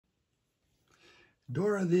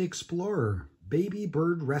Dora the Explorer, Baby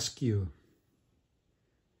Bird Rescue.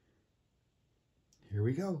 Here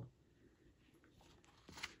we go.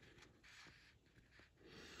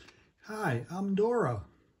 Hi, I'm Dora.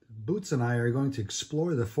 Boots and I are going to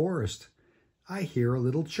explore the forest. I hear a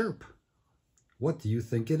little chirp. What do you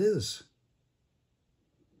think it is?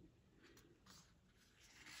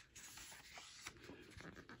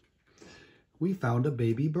 We found a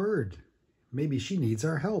baby bird. Maybe she needs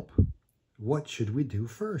our help. What should we do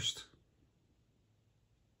first?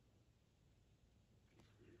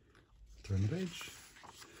 Turn the page.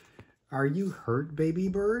 Are you hurt, baby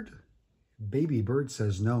bird? Baby bird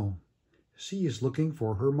says no. She is looking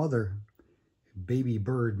for her mother. Baby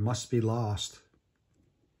bird must be lost.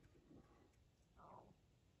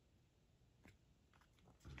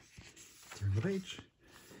 Turn the page.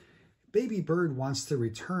 Baby bird wants to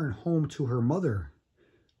return home to her mother.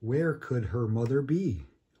 Where could her mother be?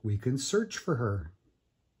 We can search for her.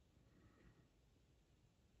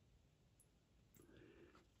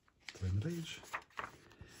 Turn the page.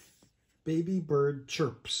 Baby bird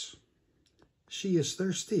chirps. She is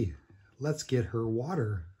thirsty. Let's get her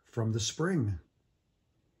water from the spring.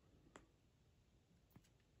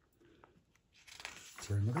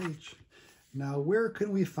 Turn the page. Now, where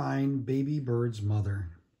can we find baby bird's mother?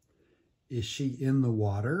 Is she in the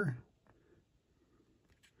water?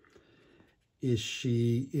 Is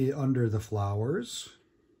she under the flowers?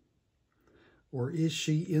 Or is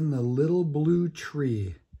she in the little blue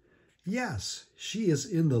tree? Yes, she is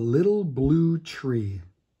in the little blue tree.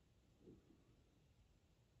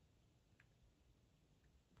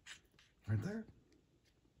 Right there.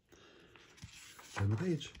 Turn the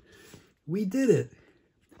page. We did it.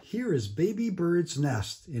 Here is baby bird's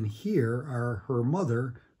nest, and here are her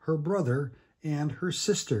mother, her brother, and her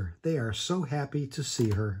sister. They are so happy to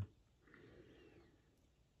see her.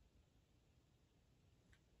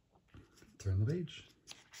 Turn the page.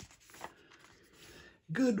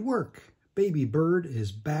 Good work. Baby bird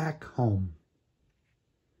is back home.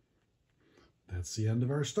 That's the end of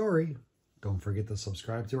our story. Don't forget to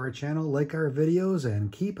subscribe to our channel, like our videos,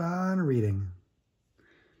 and keep on reading.